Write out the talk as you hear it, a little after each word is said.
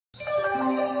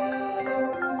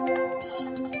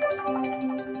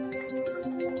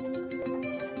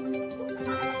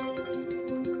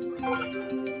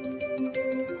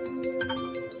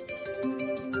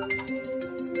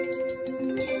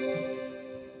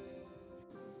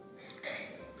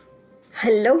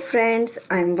Hello friends,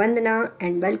 I am Vandana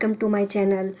and welcome to my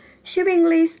channel Shiv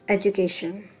English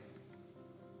education.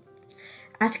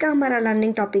 आज का हमारा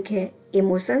learning topic है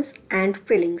emotions and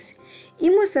feelings.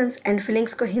 Emotions and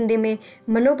feelings को हिंदी में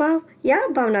मनोभाव या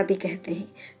भावना भी कहते हैं।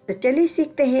 तो चलिए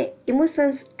सीखते हैं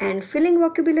emotions and feeling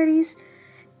vocabularies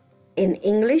in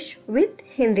English with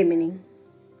Hindi meaning.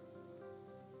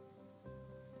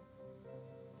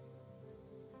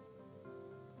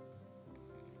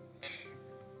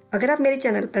 अगर आप मेरे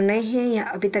चैनल पर नए हैं या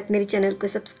अभी तक मेरे चैनल को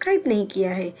सब्सक्राइब नहीं किया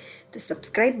है तो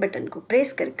सब्सक्राइब बटन को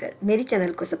प्रेस कर मेरे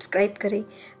चैनल को सब्सक्राइब करें,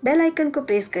 बेल आइकन को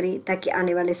प्रेस करें ताकि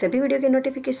आने वाले सभी वीडियो के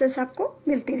नोटिफिकेशंस आपको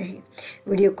मिलते रहे।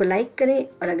 वीडियो को लाइक करें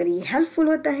और अगर ये हेल्पफुल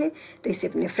होता है तो इसे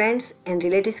अपने फ्रेंड्स एंड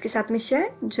रिलेटिव्स के साथ में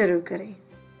शेयर जरूर करें।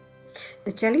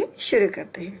 तो चलिए शुरू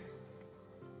करते हैं।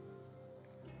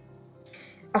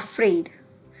 अफ्रेड,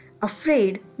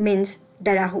 अफ्रेड मीन्स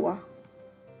डरा हुआ।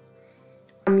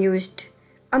 अम्यूज्ड,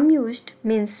 amused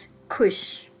means खुश।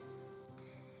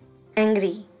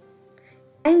 angry,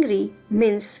 angry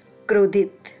means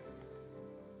क्रोधित।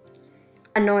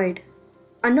 annoyed,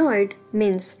 annoyed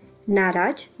means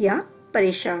नाराज या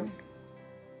परेशान।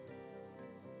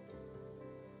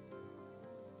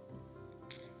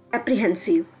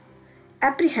 apprehensive,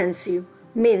 apprehensive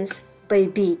means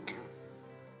भयभीत।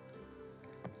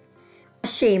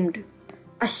 ashamed,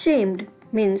 ashamed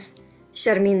means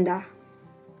शर्मिंदा।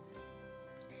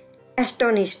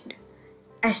 astonished,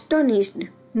 astonished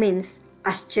means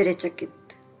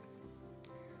आश्चर्यचकित।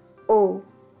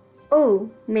 o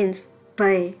means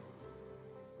भय।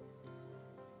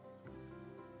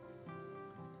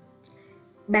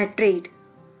 betrayed,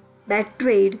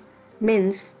 betrayed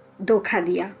means धोखा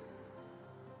दिया।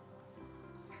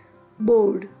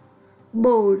 bored,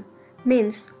 bored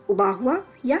means उबा हुआ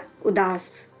या उदास।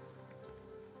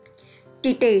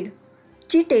 cheated,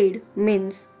 cheated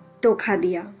means धोखा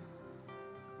दिया।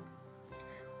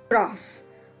 क्रॉस,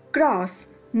 क्रॉस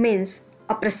मीन्स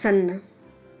अप्रसन्न।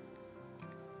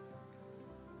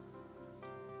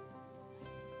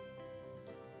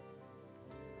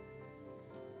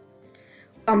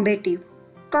 कॉम्बेटिव,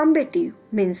 कॉम्बेटिव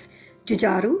मीन्स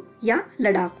जुझारू या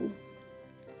लड़ाकू।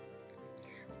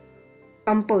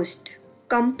 कंपोज्ड,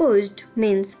 कंपोज्ड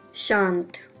मीन्स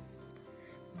शांत।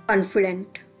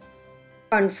 कॉन्फिडेंट,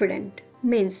 कॉन्फिडेंट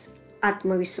मीन्स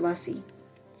आत्मविश्वासी।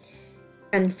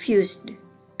 कंफ्यूज्ड,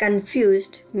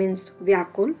 कंफ्यूज्ड मीन्स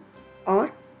व्याकुल और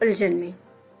उलझन में।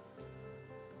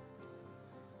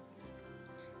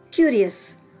 क्यूरियस,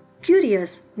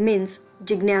 क्यूरियस मीन्स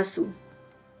जिज्ञासु।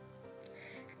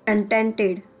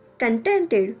 कंटेंटेड,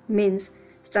 कंटेंटेड मीन्स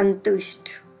संतुष्ट।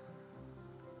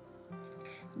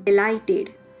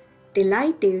 डिलाइटेड,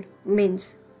 डिलाइटेड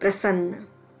मीन्स प्रसन्न।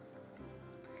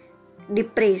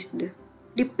 डिप्रेस्ड,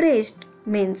 डिप्रेस्ड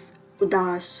मीन्स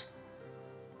उदास।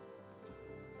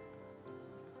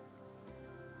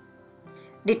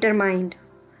 डिटरमाइंड,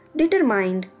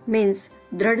 डिटरमाइंड मीन्स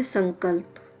दृढ़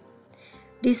संकल्प।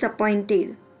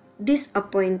 डिसअपॉइंटेड,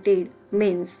 डिसअपॉइंटेड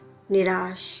मीन्स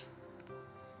निराश।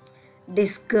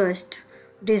 डिस्गस्ट,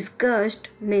 डिस्गस्ट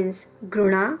मीन्स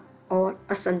घृणा और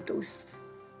असंतोष।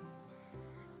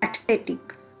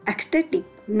 Ecstatic,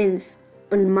 ecstatic means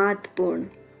उन्मादपूर्ण।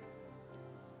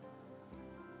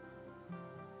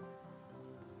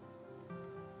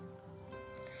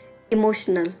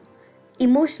 Emotional,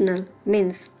 emotional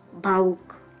means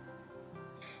भावुक।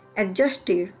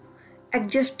 एग्जॉस्टेड,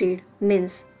 एग्जॉस्टेड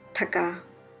मीन्स थका।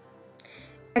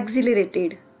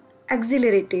 एक्सिलरेटेड,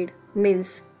 एक्सिलरेटेड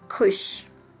मीन्स खुश।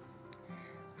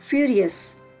 फ्यूरियस,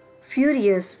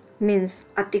 फ्यूरियस मीन्स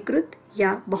अतिक्रुद्ध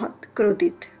या बहुत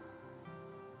क्रोधित।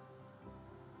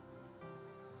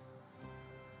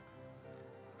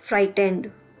 फ्राइटेंड,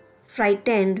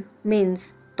 फ्राइटेंड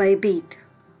मीन्स भयभीत।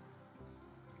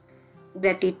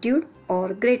 ग्रेटिट्यूड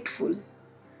और ग्रेटफुल,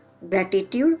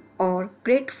 ग्रेटिट्यूड और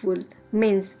ग्रेटफुल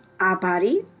मीन्स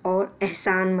आभारी और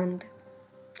एहसानमंद।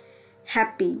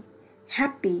 हैप्पी,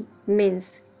 हैप्पी मीन्स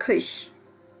खुश।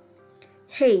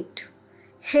 हेट,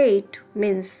 हेट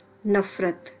मीन्स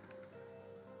नफरत।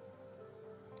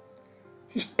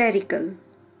 हिस्टेरिकल,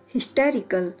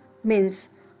 हिस्टेरिकल मीन्स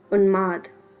उन्माद।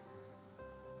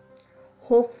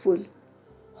 Hopeful,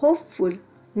 hopeful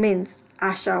means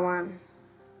आशावान।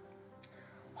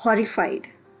 Horrified,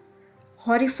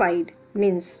 horrified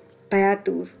means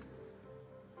भयातुर।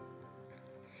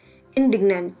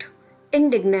 Indignant,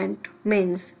 indignant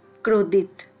means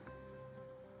क्रोधित।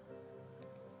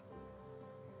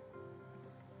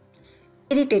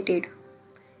 इरिटेटेड,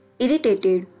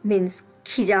 इरिटेटेड मीन्स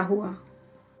खिजा हुआ।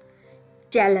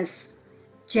 जेलस,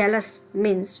 जेलस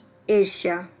मीन्स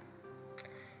ईर्ष्या।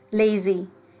 लेजी,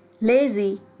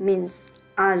 लेजी मीन्स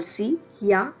आलसी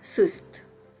या सुस्त।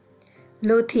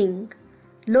 लोथिंग,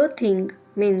 लोथिंग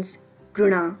मीन्स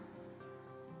घृणा।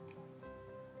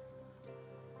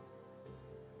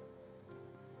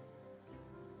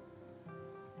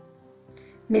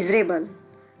 मिजरेबल,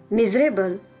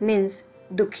 मिजरेबल मीन्स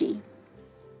दुखी।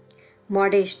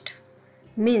 मॉडेस्ट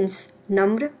मीन्स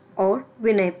नम्र और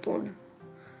विनयपूर्ण।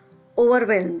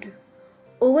 ओवरवेल्म्ड,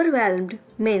 ओवरवेल्म्ड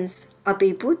मीन्स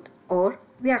अभिभूत और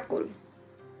व्याकुल।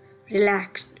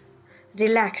 रिलैक्स्ड,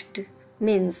 रिलैक्स्ड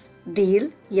मीन्स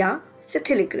ढील या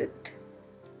शिथिलीकृत।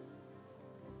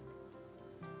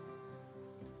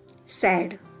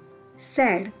 सैड,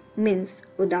 सैड मीन्स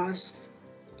उदास।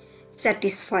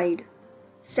 सेटिस्फाइड,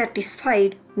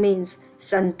 सेटिस्फाइड मीन्स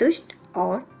संतुष्ट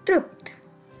और तृप्त।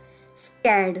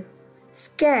 स्कैर्ड,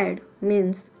 स्कैर्ड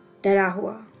मीन्स डरा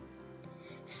हुआ।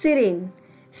 सीरेन,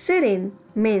 सीरेन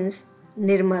मीन्स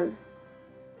निर्मल।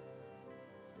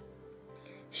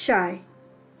 शाय,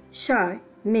 शाय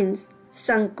मीन्स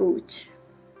संकोच।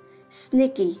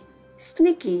 स्निकी,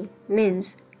 स्निकी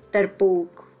मीन्स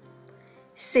डरपोक।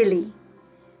 सिली,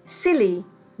 सिली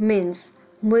मीन्स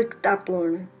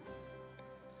मूर्खतापूर्ण।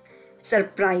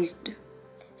 सरप्राइज्ड,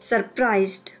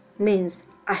 सरप्राइज्ड मीन्स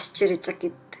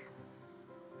आश्चर्यचकित।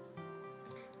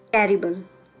 टेरिबल,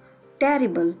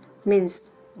 टेरिबल मीन्स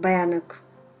भयानक।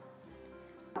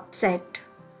 अपसेट,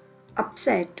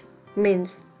 अपसेट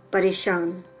मीन्स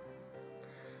परेशान।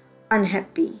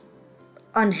 अनहैप्पी,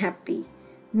 अनहैप्पी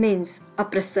मीन्स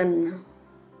अप्रसन्न।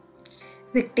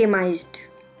 विक्टिमाइज्ड,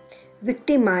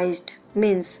 विक्टिमाइज्ड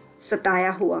मीन्स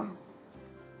सताया हुआ।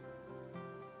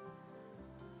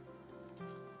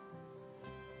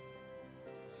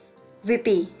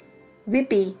 विपी,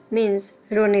 विपी मीन्स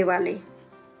रोने वाले।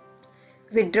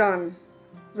 विड्रॉन,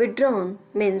 विड्रॉन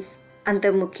मीन्स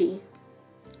अंतर्मुखी।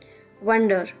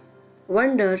 वंडर,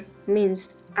 वंडर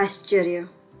मीन्स आश्चर्य।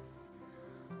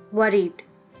 वरीड,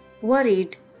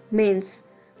 वरीड मीन्स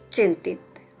चिंतित।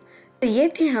 तो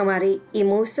ये थे हमारे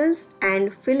emotions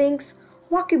and feelings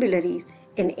वॉक्यूबुलरीज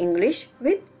in English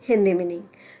with Hindi meaning.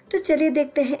 तो चलिए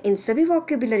देखते हैं इन सभी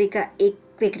वॉक्यूबुलरी का एक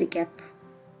क्विक रिकैप।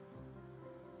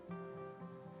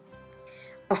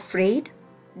 अफ्रेड,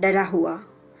 डरा हुआ।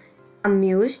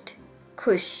 अम्यूज्ड,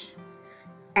 खुश।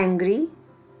 एंग्री,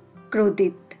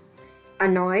 क्रोधित।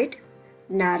 अनॉयड,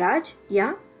 नाराज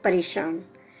या परेशान।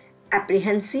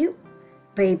 एप्रीहेंसिव,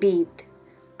 भयभीत।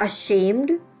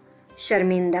 अशेम्ड,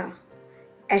 शर्मिंदा।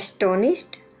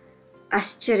 एस्टोनिश्ड,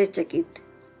 आश्चर्यचकित।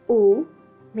 ओ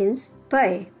मीन्स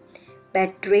भय।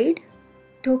 बेट्रेड,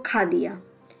 धोखा दिया।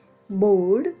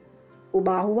 बोर्ड,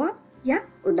 उबा हुआ या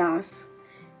उदास।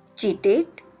 चीटेड,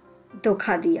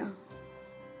 धोखा दिया।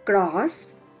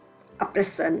 क्रॉस,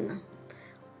 अप्रसन्न।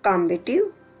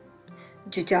 कॉम्बेटिव,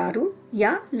 जुझारू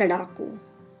या लड़ाकू।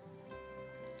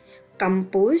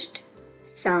 कंपोज्ड,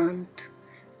 शांत।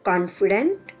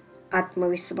 कॉन्फिडेंट,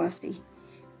 आत्मविश्वासी।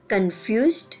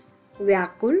 कंफ्यूज्ड,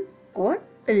 व्याकुल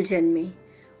और उलझन में।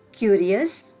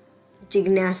 क्यूरियस,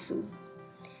 जिज्ञासु।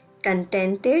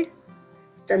 कंटेंटेड,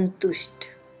 संतुष्ट।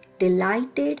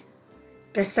 डिलाइटेड,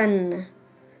 प्रसन्न।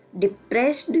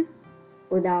 डिप्रेस्ड,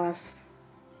 उदास।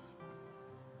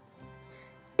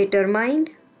 डिटरमाइंड,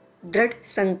 दृढ़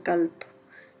संकल्प।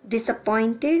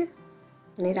 डिसअपॉइंटेड,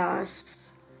 निराश।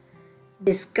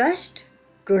 डिस्गस्ट,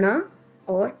 घृणा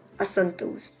और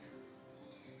असंतोष।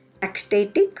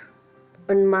 एक्सटेटिक,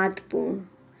 उन्मादपूर्ण।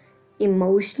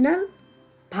 इमोशनल,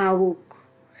 भावुक।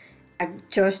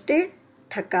 एग्जॉस्टेड,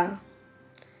 थका।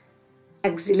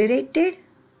 एक्सिलरेटेड,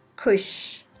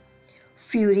 खुश।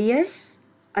 फ्यूरियस,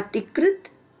 अतिकृत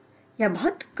या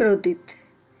बहुत क्रोधित।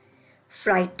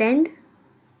 फ्राइटेंड,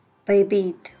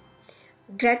 भयभीत।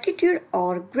 ग्रैटिट्यूड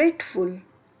और ग्रेटफुल,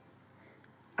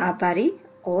 आभारी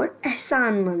और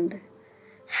एहसानमंद।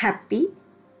 हैप्पी,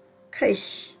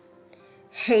 खुश।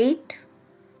 हेट,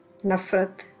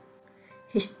 नफरत।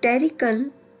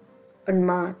 हिस्टेरिकल,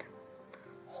 उन्माद।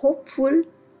 होपफुल,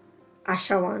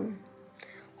 आशावान।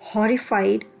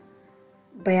 हॉरिफाइड,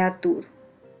 भयातुर।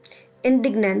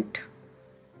 इंडिग्नेंट,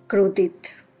 क्रोधित।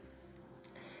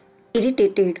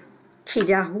 इरिटेटेड,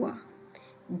 खिजा हुआ।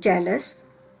 जेलस,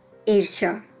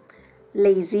 ईर्ष्या।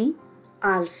 लेजी,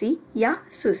 आलसी या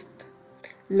सुस्त।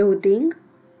 लोदिंग,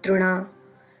 तृणा।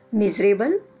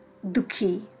 मिजरेबल,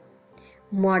 दुखी।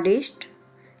 मॉडेस्ट,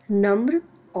 नम्र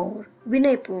और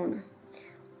विनयपूर्ण।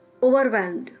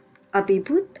 ओवरवेल्म्ड,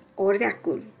 अभिभूत और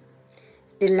व्याकुल।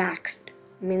 रिलैक्स्ड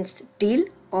मीन्स ढील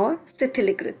और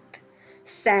शिथिलीकृत।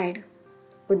 सैड,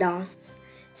 उदास।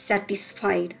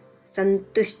 सेटिस्फाइड,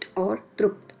 संतुष्ट और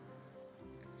तृप्त।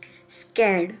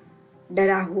 स्कैर्ड,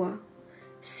 डरा हुआ।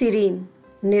 सीरीन,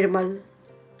 निर्मल।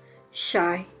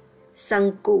 शाय,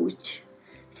 संकोच।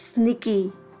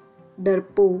 स्निकी,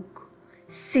 डरपोक,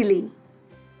 सिली,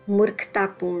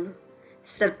 मूर्खतापूर्ण,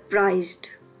 सरप्राइज्ड,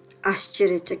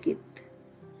 आश्चर्यचकित,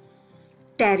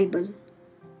 टेरिबल,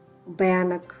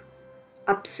 भयानक,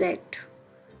 अपसेट,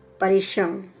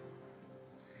 परेशान,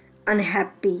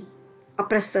 अनहैप्पी,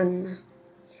 अप्रसन्न,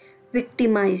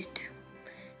 विक्टिमाइज्ड,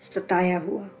 सताया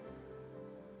हुआ,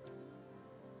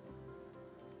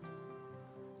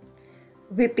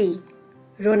 विपी,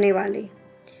 रोने वाले,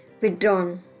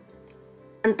 विड्रॉन,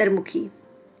 अंतर्मुखी,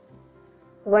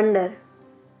 वंडर,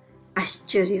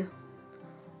 आश्चर्य,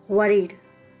 वरीड,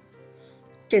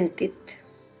 चिंतित।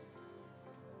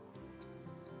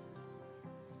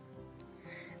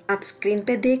 आप स्क्रीन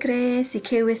पे देख रहे हैं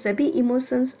सीखे हुए सभी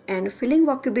emotions and feeling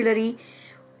vocabulary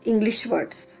English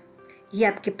words. ये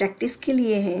आपकी प्रैक्टिस के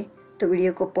लिए हैं, तो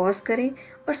वीडियो को पॉज करें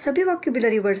और सभी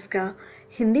वोकैबुलरी वर्ड्स का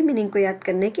हिंदी मीनिंग को याद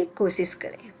करने की कोशिश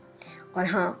करें। और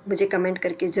हाँ, मुझे कमेंट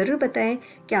करके ज़रूर बताएं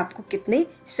कि आपको कितने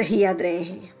सही याद रहे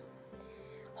हैं।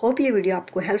 होप ये वीडियो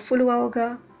आपको हेल्पफुल हुआ होगा।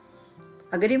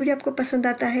 अगर ये वीडियो आपको पसंद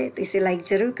आता है तो इसे लाइक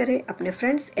ज़रूर करें, अपने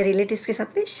फ्रेंड्स या रिलेटिव्स के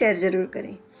साथ में शेयर ज़रूर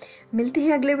करें। मिलते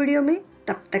हैं अगले वीडियो में,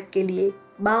 तब तक के लिए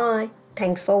बाय।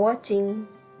 Thanks for watching.